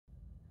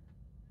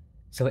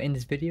So in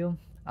this video,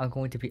 I'm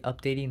going to be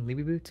updating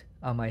Libreboot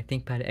on my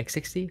Thinkpad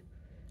x60.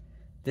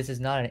 This is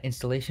not an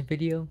installation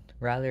video,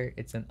 rather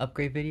it's an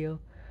upgrade video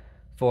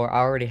for I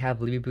already have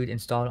Libreboot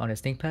installed on this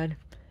ThinkPad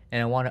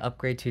and I want to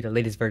upgrade to the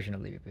latest version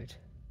of Libreboot.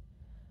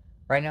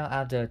 Right now I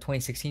have the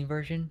 2016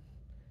 version,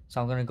 so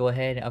I'm going to go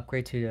ahead and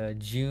upgrade to the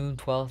June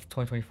 12th,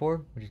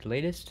 2024, which is the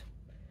latest.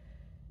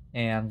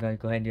 And I'm going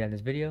to go ahead and do that in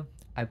this video.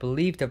 I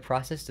believe the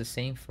process is the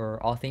same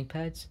for all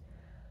ThinkPads,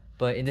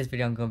 but in this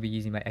video I'm going to be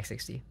using my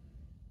x60.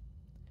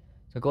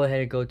 So go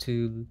ahead and go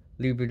to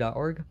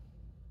libreboot.org,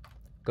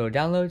 go to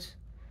downloads,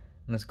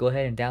 and let's go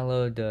ahead and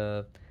download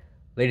the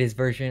latest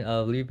version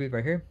of Libreboot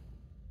right here.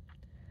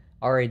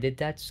 I already did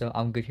that, so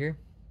I'm good here.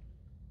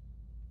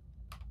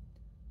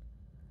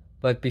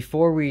 But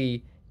before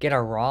we get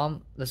our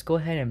ROM, let's go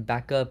ahead and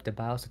back up the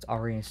BIOS that's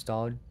already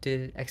installed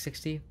to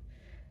x60.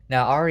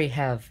 Now I already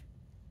have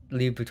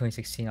Libreboot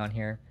 2016 on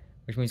here,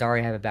 which means I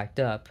already have it backed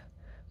up.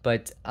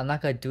 But I'm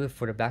not going to do it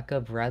for the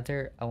backup,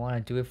 rather I want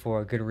to do it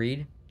for a good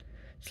read.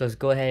 So let's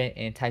go ahead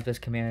and type this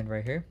command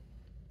right here.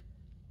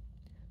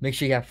 Make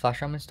sure you have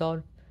flash ROM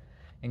installed,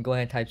 and go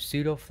ahead and type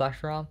sudo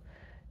flash ROM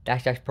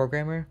 --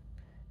 programmer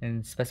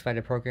and specify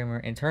the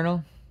programmer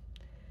internal.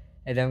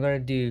 And then I'm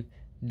going to do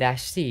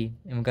 -c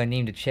and we're going to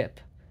name the chip.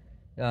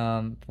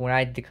 When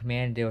I did the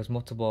command, there was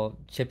multiple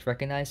chips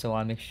recognized, so I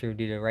want to make sure to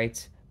do the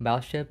right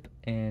BIOS chip,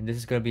 and this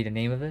is going to be the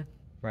name of it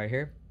right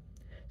here.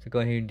 So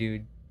go ahead and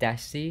do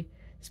 -c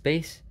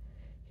space,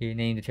 here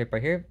name the chip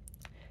right here,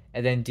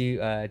 and then do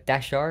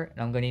 -r,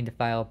 and I'm going to name the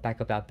file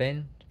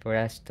backup.bin, for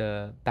that's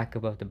the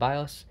backup of the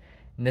BIOS.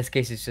 In this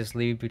case, it's just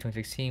Libreboot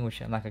 2016,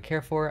 which I'm not going to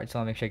care for. I just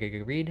want to make sure I get a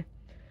good read.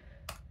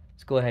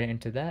 Let's go ahead and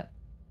enter that.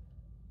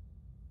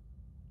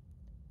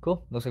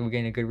 Cool, looks like we're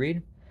getting a good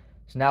read.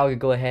 So now we can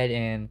go ahead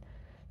and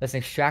let's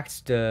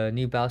extract the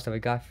new BIOS that we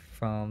got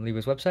from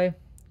Libra's website.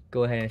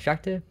 Go ahead and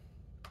extract it.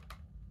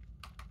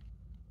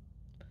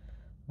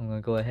 I'm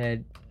going to go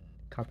ahead,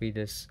 copy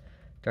this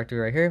directory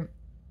right here.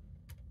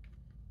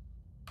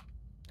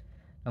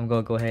 I'm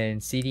going to go ahead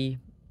and cd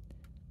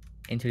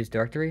into this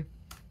directory.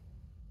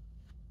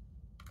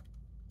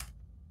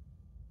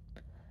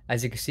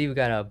 As you can see, we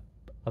got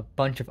a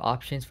bunch of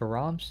options for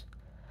ROMs.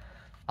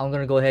 I'm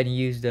going to go ahead and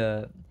use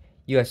the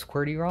US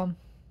QWERTY ROM,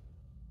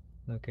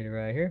 located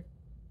right here.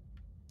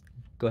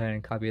 Go ahead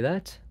and copy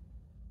that.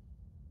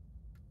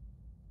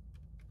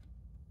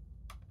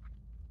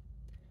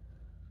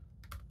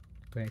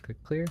 Go ahead and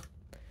click clear.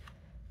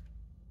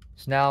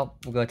 So now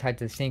we're going to type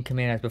the same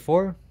command as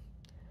before,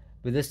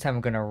 but this time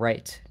we're going to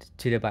write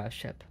to the BIOS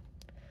chip.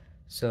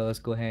 So let's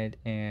go ahead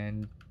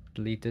and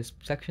delete this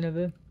section of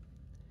it.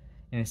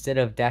 And instead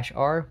of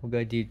 -r, we're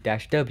going to do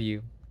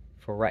 -w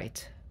for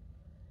write.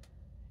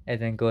 And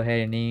then go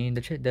ahead and name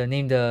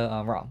the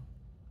ROM.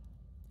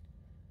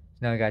 So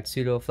now we got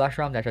sudo flash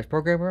ROM --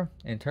 programmer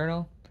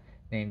internal,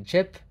 name the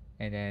chip,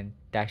 and then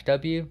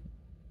 -w,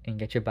 and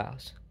get your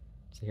BIOS.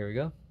 So here we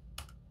go.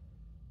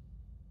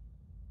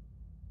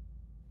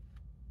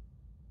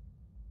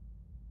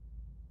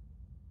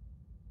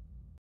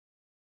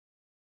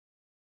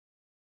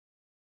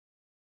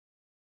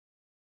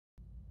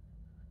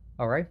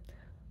 Alright,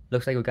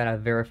 looks like we got a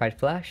verified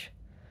flash.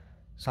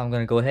 So I'm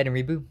going to go ahead and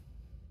reboot.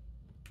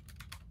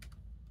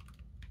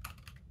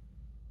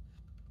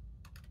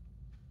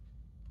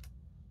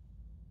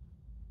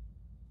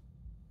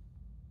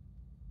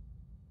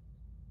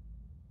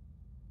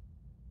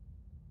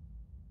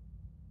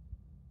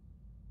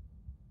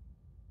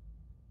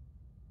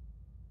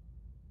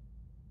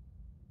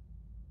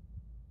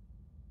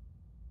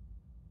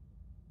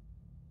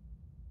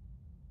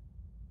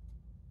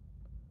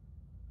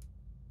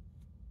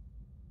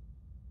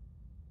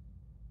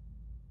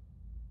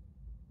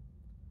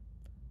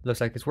 Looks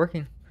like it's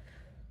working.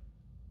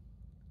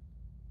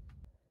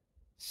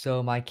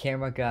 So my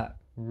camera got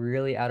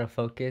really out of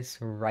focus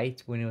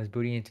right when it was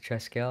booting into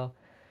Trescale.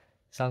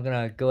 So I'm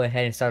gonna go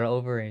ahead and start it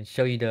over and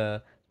show you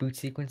the boot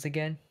sequence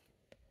again.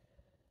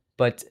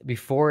 But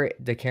before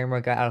the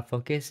camera got out of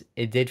focus,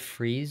 it did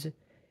freeze,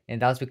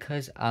 and that was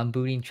because I'm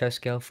booting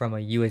Trescale from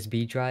a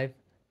USB drive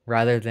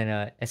rather than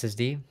a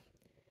SSD.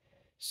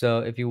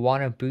 So if you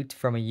want to boot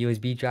from a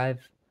USB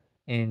drive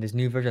in this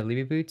new version of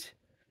Libreboot,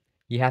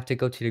 you have to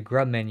go to the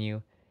grub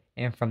menu,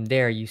 and from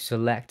there you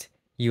select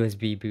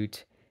USB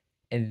boot,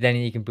 and then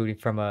you can boot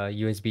it from a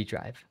USB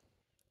drive.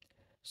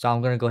 So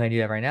I'm going to go ahead and do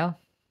that right now.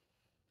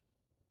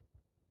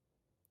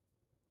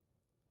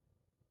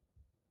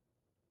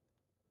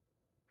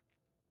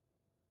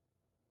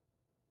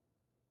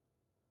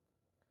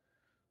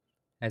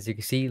 As you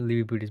can see,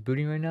 Libreboot is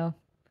booting right now,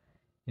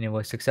 and it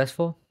was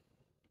successful.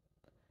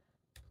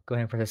 Go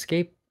ahead and press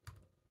escape,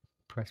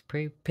 press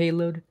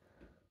payload,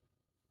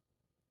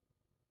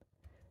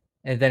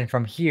 and then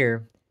from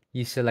here,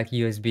 you select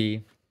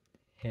USB,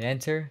 hit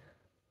enter,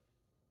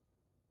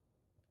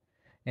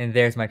 and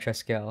there's my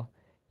Trescale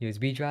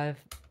USB drive.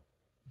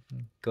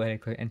 Go ahead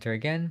and click enter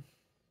again.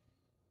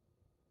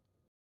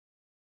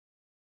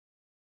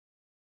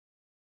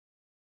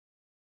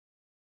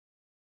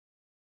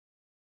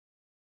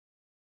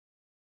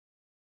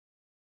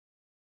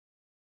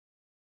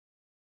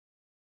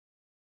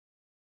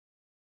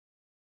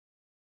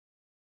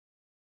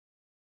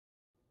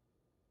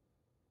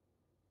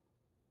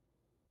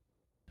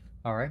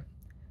 Alright,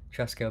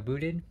 trust scale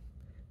booted.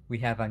 We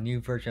have a new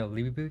version of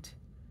Libreboot,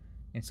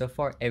 and so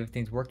far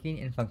everything's working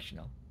and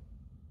functional.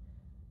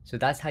 So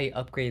that's how you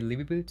upgrade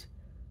Libreboot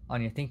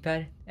on your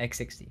Thinkpad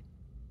x60.